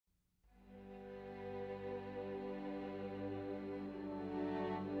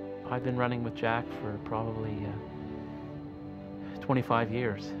I've been running with Jack for probably 25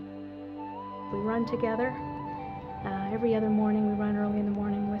 years. We run together. Every other morning we run early in the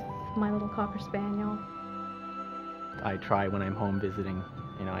morning with my little Cocker Spaniel. I try when I'm home visiting,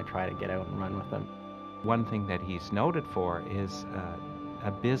 I try to get out and run with him. One thing that he's noted for is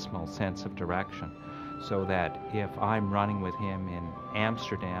abysmal sense of direction, so that if I'm running with him in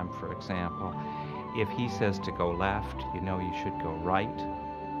Amsterdam, for example, if he says to go left, you should go right.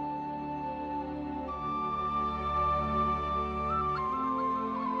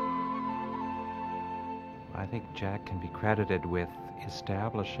 I think Jack can be credited with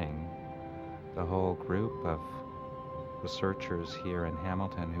establishing the whole group of researchers here in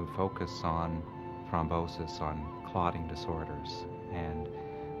Hamilton who focus on thrombosis, on clotting disorders. And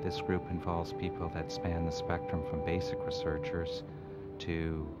this group involves people that span the spectrum from basic researchers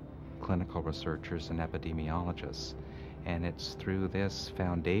to clinical researchers and epidemiologists. And it's through this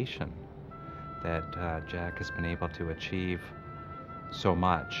foundation that Jack has been able to achieve so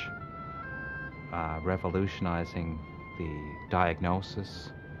much, revolutionizing the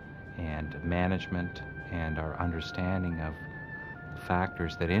diagnosis and management and our understanding of the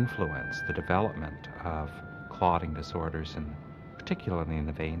factors that influence the development of clotting disorders, and particularly in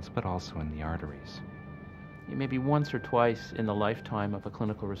the veins, but also in the arteries. Maybe once or twice in the lifetime of a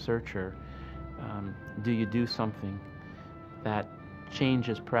clinical researcher, do you do something that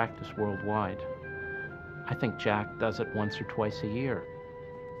changes practice worldwide? I think Jack does it once or twice a year.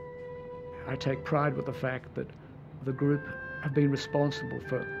 I take pride with the fact that the group have been responsible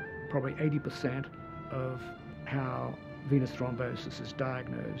for probably 80% of how venous thrombosis is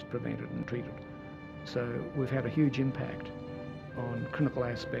diagnosed, prevented and treated. So we've had a huge impact on clinical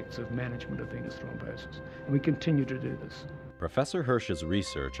aspects of management of venous thrombosis, and we continue to do this. Professor Hirsch's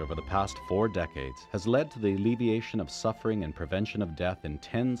research over the past 4 decades has led to the alleviation of suffering and prevention of death in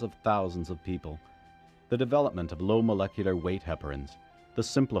tens of thousands of people. The development of low molecular weight heparins, the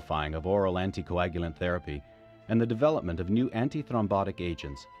simplifying of oral anticoagulant therapy, and the development of new antithrombotic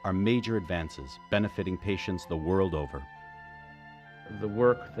agents are major advances benefiting patients the world over. The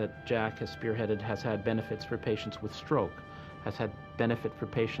work that Jack has spearheaded has had benefits for patients with stroke, has had benefit for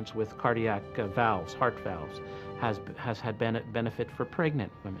patients with cardiac valves, heart valves, has had benefit for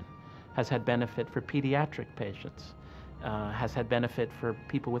pregnant women, has had benefit for pediatric patients, has had benefit for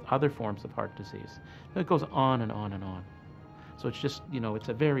people with other forms of heart disease. It goes on and on and on. So it's just, it's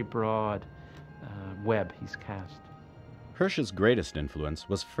a very broad web he's cast. Hirsch's greatest influence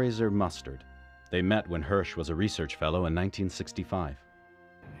was Fraser Mustard. They met when Hirsch was a research fellow in 1965.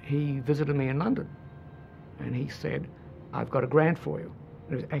 He visited me in London, and he said, "I've got a grant for you."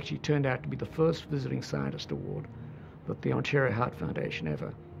 It actually turned out to be the first visiting scientist award that the Ontario Heart Foundation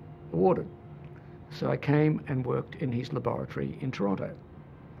ever awarded. So I came and worked in his laboratory in Toronto.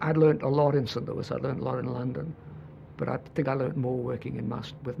 I'd learned a lot in St. Louis, I learned a lot in London, but I think I learned more working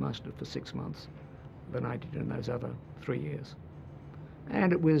with Mustard for 6 months than I did in those other 3 years.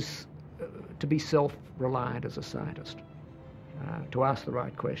 And it was to be self-reliant as a scientist, to ask the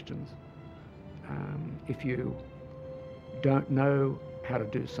right questions. If you don't know how to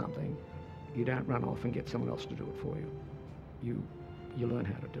do something, you don't run off and get someone else to do it for you. You learn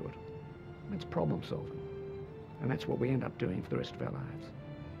how to do it. It's problem solving. And that's what we end up doing for the rest of our lives.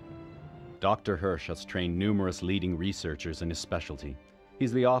 Dr. Hirsch has trained numerous leading researchers in his specialty.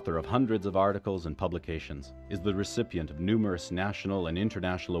 He's the author of hundreds of articles and publications, is the recipient of numerous national and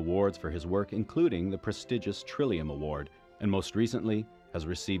international awards for his work, including the prestigious Trillium Award, and most recently has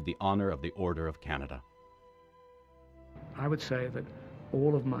received the honor of the Order of Canada. I would say that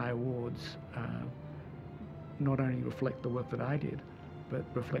all of my awards not only reflect the work that I did, but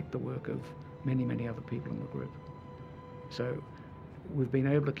reflect the work of many, many other people in the group. So we've been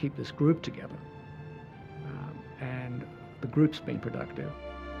able to keep this group together, and the group's been productive.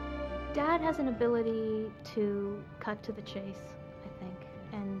 Dad has an ability to cut to the chase, I think,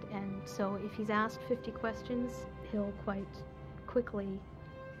 and so if he's asked 50 questions, he'll quite quickly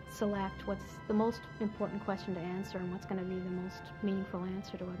select what's the most important question to answer and what's going to be the most meaningful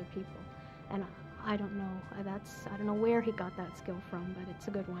answer to other people. And I don't know, I don't know where he got that skill from, but it's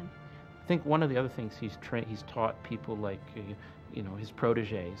a good one. I think one of the other things he's taught people like, his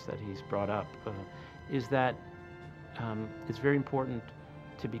proteges that he's brought up, is that it's very important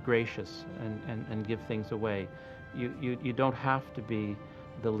to be gracious and give things away. You don't have to be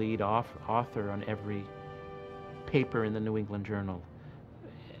the lead author on every paper in the New England Journal.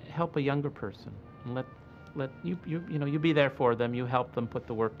 Help a younger person and let you be there for them. You help them put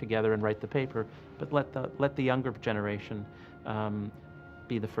the work together and write the paper, but let the younger generation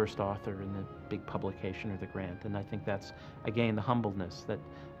be the first author in the big publication or the grant. And I think that's, again, the humbleness, that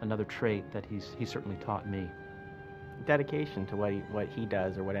another trait that he's certainly taught me. Dedication to what he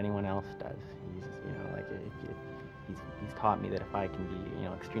does or what anyone else does. He's, you know, like he's taught me that if I can be, you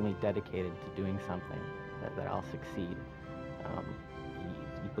know, extremely dedicated to doing something, that I'll succeed.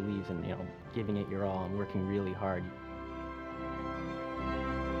 He believes in, you know, giving it your all and working really hard.